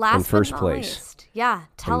Last in first but not place, least. Yeah,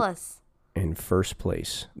 tell us. in first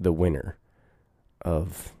place, the winner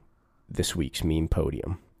of this week's meme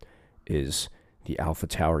podium is the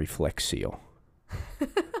AlphaTauri Flex Seal.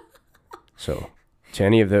 So, to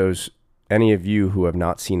any of you who have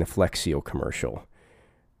not seen the Flex Seal commercial,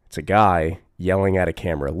 it's a guy yelling at a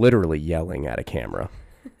camera, literally yelling at a camera,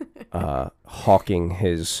 hawking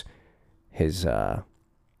his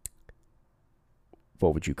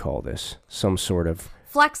what would you call this? Some sort of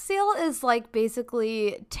Flex Seal is like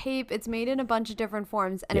basically tape. It's made in a bunch of different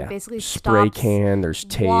forms, and it basically spray stops can. There's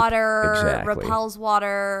tape. water, exactly. repels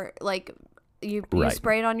water. Like you Right.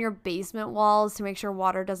 spray it on your basement walls to make sure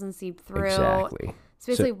water doesn't seep through. Exactly. It's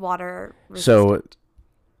basically water resistant. So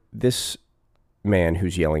this man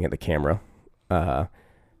who's yelling at the camera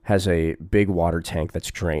has a big water tank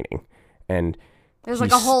that's draining, and there's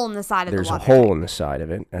like a hole in the side of the water. There's a hole in the side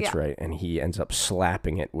of it. That's Yeah. right. And he ends up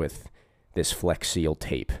slapping it with this Flex Seal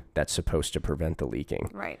tape that's supposed to prevent the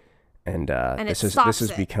leaking. Right. And it this stops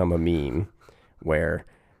has it. become a meme where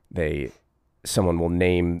someone will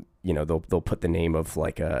name, they'll put the name of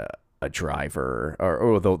like a driver,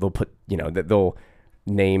 or they'll put, they'll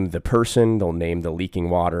name the person, they'll name the leaking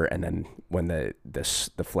water, and then when the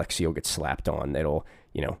Flex Seal gets slapped on, it'll,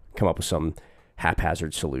 come up with some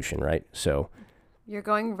haphazard solution, right? So You're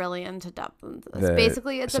going really into depth.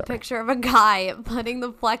 Basically, it's a picture of a guy putting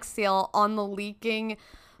the Flex Seal on the leaking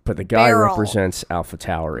But the guy barrel. represents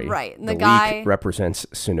AlphaTauri. Right. And the the guy leak represents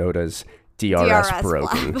Sonoda's DRS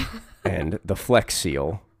broken. flap. And the Flex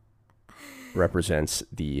Seal represents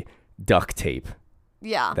the duct tape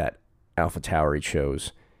Yeah. that AlphaTauri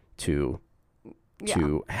chose to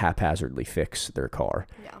haphazardly fix their car.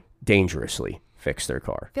 Yeah. Dangerously fix their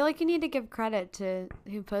car. I feel like you need to give credit to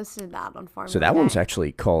who posted that on Formula So that one's Day.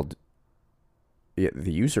 actually called,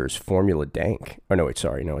 the user is Formula Dank. Or no, it's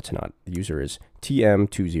not. The user is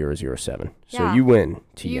TM2007. So Yeah. you win,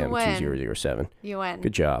 You win. TM2007. You win.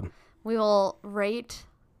 Good job. We will rate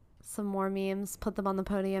some more memes, put them on the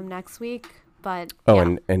podium next week. But Oh,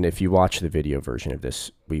 yeah. and if you watch the video version of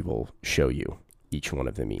this, we will show you each one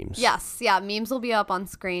of the memes. Yes, yeah, memes will be up on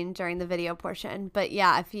screen during the video portion. But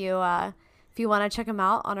yeah, if you want to check them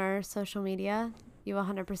out on our social media, you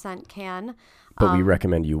 100% can. But we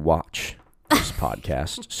recommend you watch this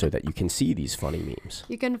podcast so that you can see these funny memes.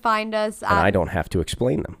 You can find us And I don't have to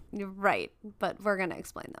explain them. Right, but we're going to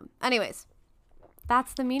explain them. Anyways,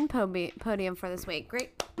 that's the meme podium for this week.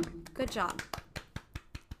 Great. Good job.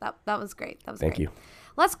 That was great. That was Thank great. you.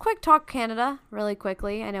 Let's quick talk Canada really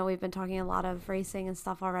quickly. I know we've been talking a lot of racing and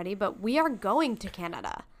stuff already, but we are going to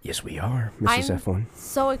Canada. Yes, we are, Mrs. F1.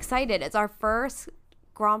 So excited. It's our first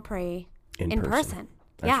Grand Prix in person.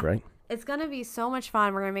 That's right. It's going to be so much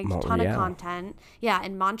fun. We're going to make a ton of content. Yeah,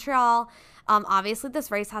 in Montreal. Obviously,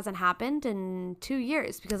 this race hasn't happened in 2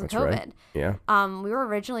 years because of COVID. Right. Yeah. We were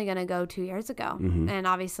originally going to go 2 years ago, and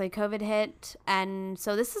obviously COVID hit. And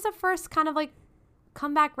so this is the first kind of like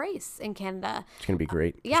comeback race in Canada. It's going to be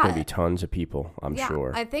great. There's going to be tons of people, I'm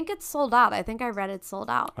sure. I think it's sold out. I think I read it's sold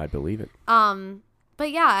out. I believe it.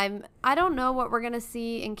 But yeah, I don't know what we're going to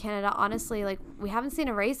see in Canada. Honestly, like we haven't seen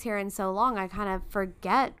a race here in so long. I kind of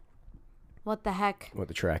forget what the heck. What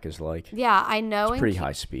the track is like. Yeah, I know. It's pretty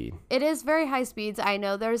high speed. It is very high speeds. I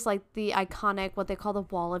know there's like the iconic, what they call the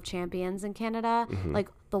Wall of Champions in Canada. Like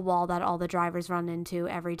the wall that all the drivers run into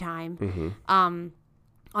every time.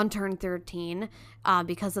 On turn 13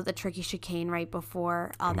 because of the tricky chicane right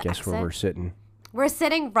before the exit. Guess where we're sitting? We're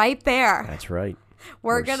sitting right there. That's right.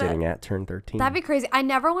 We're sitting at turn 13. That'd be crazy. I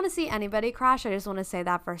never want to see anybody crash. I just want to say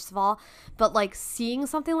that first of all. But like seeing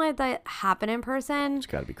something like that happen in person, it's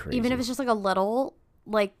got to be crazy. Even if it's just like a little,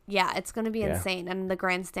 like, yeah, it's going to be insane. And the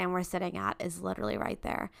grandstand we're sitting at is literally right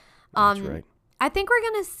there. That's right. I think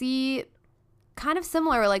we're going to see kind of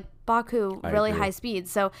similar, like Baku, really high speed.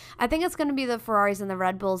 So I think it's going to be the Ferraris and the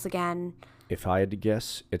Red Bulls again. If I had to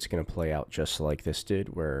guess, it's going to play out just like this did,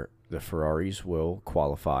 where the Ferraris will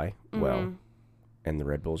qualify well. And the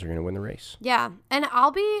Red Bulls are going to win the race. Yeah. And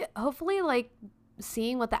I'll be hopefully like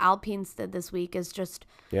seeing what the Alpines did this week is just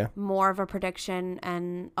more of a prediction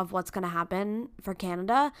and of what's going to happen for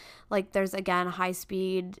Canada. Like there's again high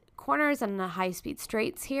speed corners and high speed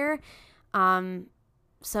straights here.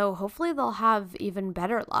 So hopefully they'll have even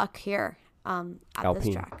better luck here at this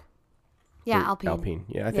track. Yeah, Alpine.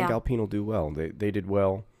 Yeah, I think Alpine will do well. They did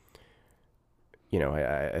well. You know,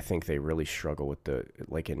 I think they really struggle with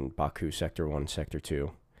like in Baku Sector 1, Sector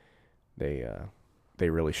 2. They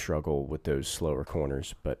really struggle with those slower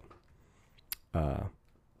corners, but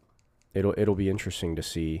it'll be interesting to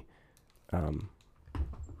see.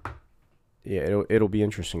 It'll be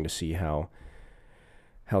interesting to see how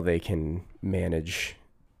they can manage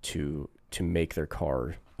to make their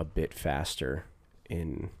car a bit faster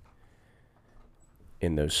in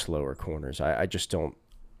those slower corners. I just don't.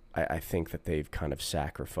 I think that they've kind of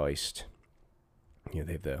sacrificed, you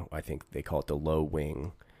know, I think they call it the low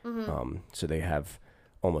wing. So they have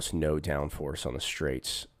almost no downforce on the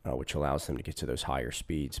straights, which allows them to get to those higher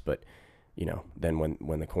speeds. But, you know, then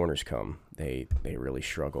when the corners come, they really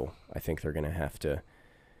struggle. I think they're going to have to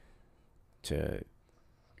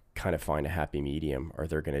kind of find a happy medium, or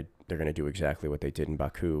they're going to do exactly what they did in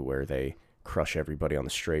Baku, where they crush everybody on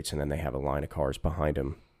the straights and then they have a line of cars behind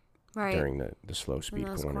them. Right. During the slow speed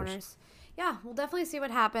corners. Yeah, we'll definitely see what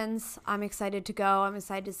happens. I'm excited to go. I'm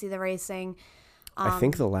excited to see the racing. I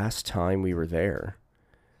think the last time we were there,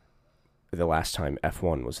 the last time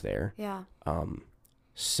F1 was there,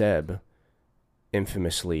 Seb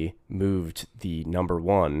infamously moved the number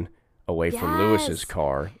 1 away from Lewis's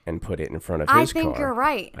car and put it in front of his car. I think you're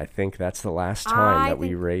right. I think that's the last time that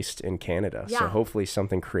we raced in Canada. Yeah. So hopefully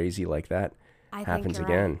something crazy like that happens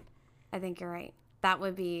again. Right. I think you're right. That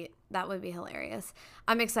would be hilarious.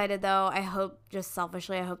 I'm excited though. I hope, just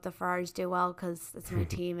selfishly, I hope the Ferraris do well because it's my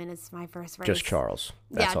team and it's my first race. Just Charles.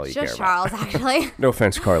 That's all you care about. Just Charles, actually. No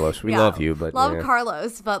offense, Carlos. We love you, but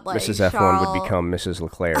Carlos, but like Mrs. Charles... F1 would become Mrs.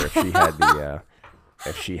 Leclerc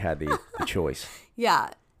if she had the choice.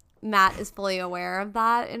 Yeah. Matt is fully aware of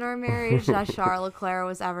that in our marriage, that Charles Leclerc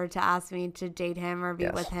was ever to ask me to date him or be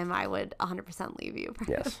with him, I would 100% leave you.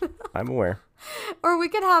 Yes, I'm aware. Or we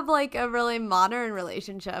could have like a really modern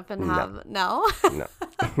relationship and have... No? No.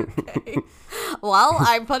 Okay. Well,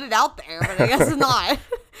 I put it out there, but I guess not.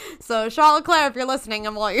 So Charles Leclerc, if you're listening,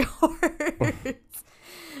 I'm all yours.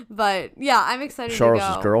 But yeah, I'm excited Charles's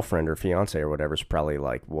to go. Girlfriend or fiance or whatever is probably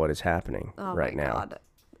like, what is happening right now? God.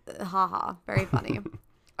 Haha. Very funny.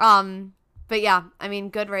 But yeah, I mean,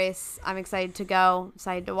 good race. I'm excited to go,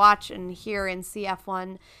 excited to watch and hear and see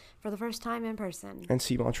F1 for the first time in person. And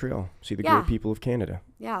see Montreal. See the great people of Canada.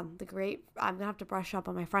 Yeah, I'm going to have to brush up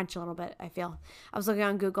on my French a little bit, I feel. I was looking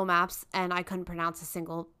on Google Maps and I couldn't pronounce a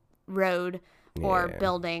single road or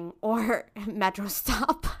building or metro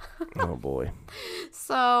stop. Oh, boy.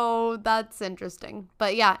 So that's interesting.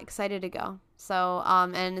 But yeah, excited to go. So,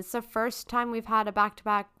 and it's the first time we've had a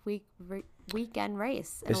back-to-back weekend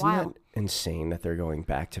race in a while. Isn't that insane that they're going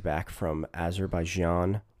back-to-back from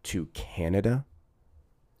Azerbaijan to Canada?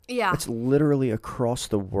 Yeah. It's literally across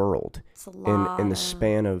the world. It's a lot. In the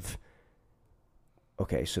span of...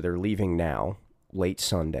 Okay, so they're leaving now, late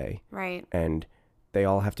Sunday. Right. And they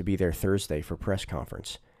all have to be there Thursday for press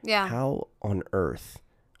conference. Yeah. How on earth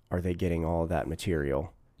are they getting all of that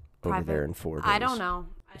material over there in 4 days? I don't know.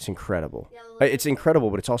 It's incredible. It's incredible,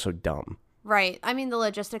 but it's also dumb. Right. I mean, the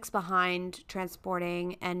logistics behind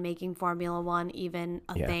transporting and making Formula One even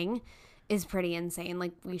a thing is pretty insane.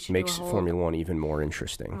 Like, we should Makes do a whole... Formula One even more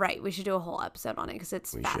interesting. Right. We should do a whole episode on it because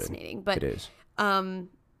it's fascinating. But it is.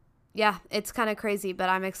 Yeah, it's kind of crazy, but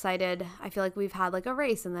I'm excited. I feel like we've had like a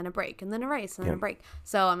race and then a break and then a race and then a break.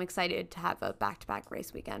 So I'm excited to have a back-to-back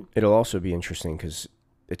race weekend. It'll also be interesting because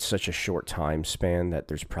it's such a short time span that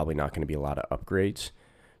there's probably not going to be a lot of upgrades.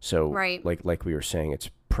 So like we were saying, it's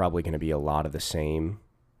probably going to be a lot of the same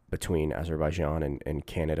between Azerbaijan and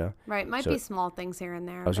Canada. Right. Might be small things here and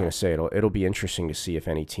there. I was going to say, it'll be interesting to see if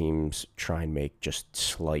any teams try and make just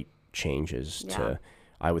slight changes to,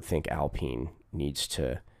 I would think Alpine needs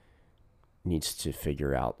to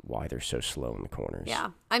figure out why they're so slow in the corners. Yeah.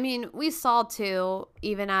 I mean, we saw too,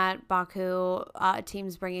 even at Baku,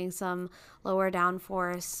 teams bringing some lower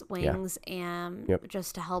downforce wings and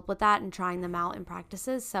just to help with that and trying them out in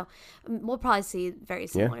practices. So we'll probably see very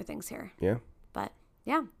similar things here. Yeah. But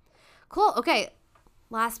yeah. Cool. Okay.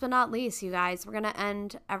 Last but not least, you guys, we're going to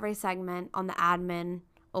end every segment on the admin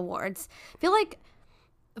awards. I feel like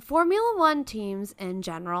Formula One teams in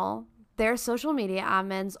general, their social media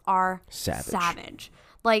admins are savage.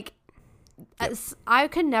 Like, I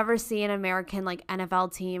could never see an American like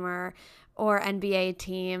NFL team or NBA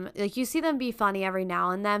team. Like, you see them be funny every now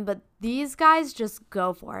and then, but these guys just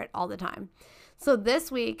go for it all the time. So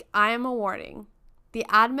this week, I am awarding the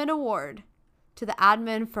admin award to the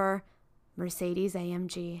admin for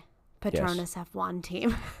Mercedes-AMG Petronas F1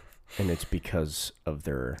 team. And it's because of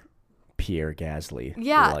their... Pierre Gasly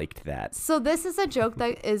liked that. So this is a joke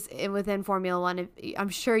that is within Formula One. I'm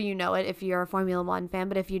sure you know it if you're a Formula One fan,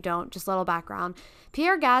 but if you don't, just a little background.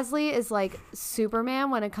 Pierre Gasly is like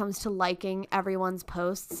Superman when it comes to liking everyone's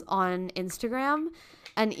posts on Instagram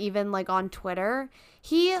and even like on Twitter.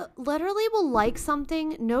 He literally will like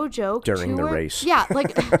something, no joke, during the race. Yeah,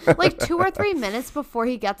 like 2 or 3 minutes before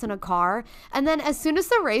he gets in a car. And then as soon as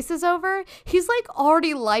the race is over, he's like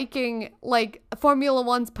already liking like Formula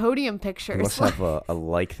One's podium pictures. He must have a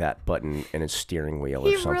like that button in his steering wheel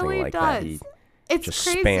or something really like does. that. It's just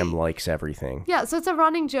crazy. Spam likes everything. Yeah, so it's a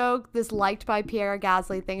running joke, this liked by Pierre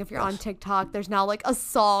Gasly thing. If you're on TikTok, there's now like a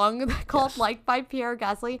song called Liked by Pierre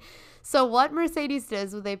Gasly. So what Mercedes did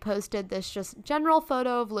is they posted this just general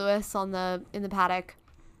photo of Lewis in the paddock,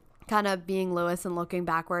 kind of being Lewis and looking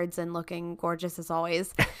backwards and looking gorgeous as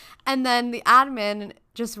always. And then the admin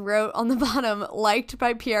just wrote on the bottom, liked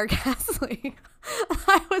by Pierre Gasly.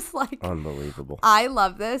 I was like, unbelievable. I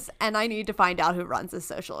love this, and I need to find out who runs this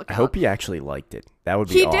social account. I hope he actually liked it. That would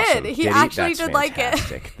be awesome. He actually did like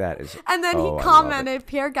it. That is. And then he commented,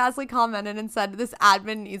 Pierre Gasly commented and said, this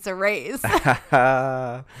admin needs a raise.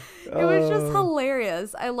 It was just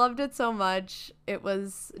hilarious. I loved it so much. It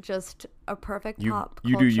was just a perfect pop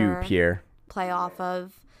culture. You do you, Pierre. Play off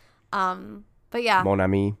of. But yeah. Mon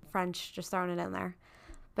ami. French, just throwing it in there.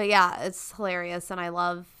 But yeah, it's hilarious, and I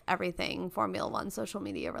love everything Formula One social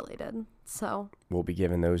media related. So we'll be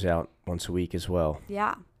giving those out once a week as well.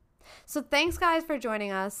 Yeah. So thanks, guys, for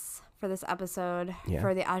joining us for this episode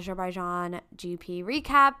for the Azerbaijan GP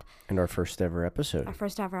recap. And our first ever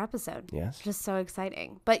episode. Yes. Just so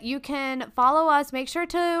exciting. But you can follow us. Make sure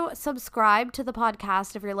to subscribe to the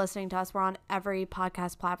podcast if you're listening to us. We're on every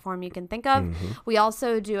podcast platform you can think of. Mm-hmm. We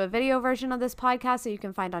also do a video version of this podcast that you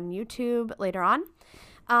can find on YouTube later on.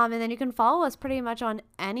 And then you can follow us pretty much on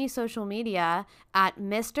any social media at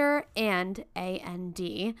Mr. and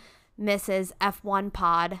A-N-D, Mrs. F1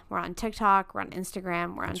 Pod. We're on TikTok, we're on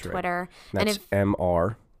Instagram, we're on Twitter. Right. That's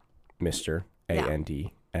M-R, Mr.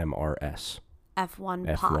 A-N-D, M-R-S.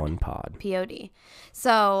 F1 Pod. P-O-D.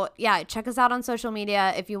 So, yeah, check us out on social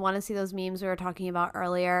media. If you want to see those memes we were talking about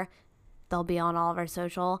earlier, they'll be on all of our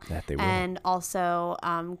social. That they will. And also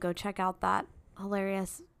go check out that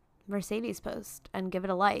hilarious Mercedes post and give it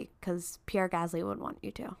a like because Pierre Gasly would want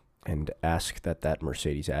you to. And ask that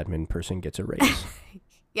Mercedes admin person gets a raise.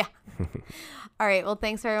 Yeah. All right. Well,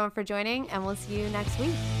 thanks everyone for joining, and we'll see you next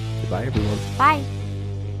week. Goodbye, everyone. Bye.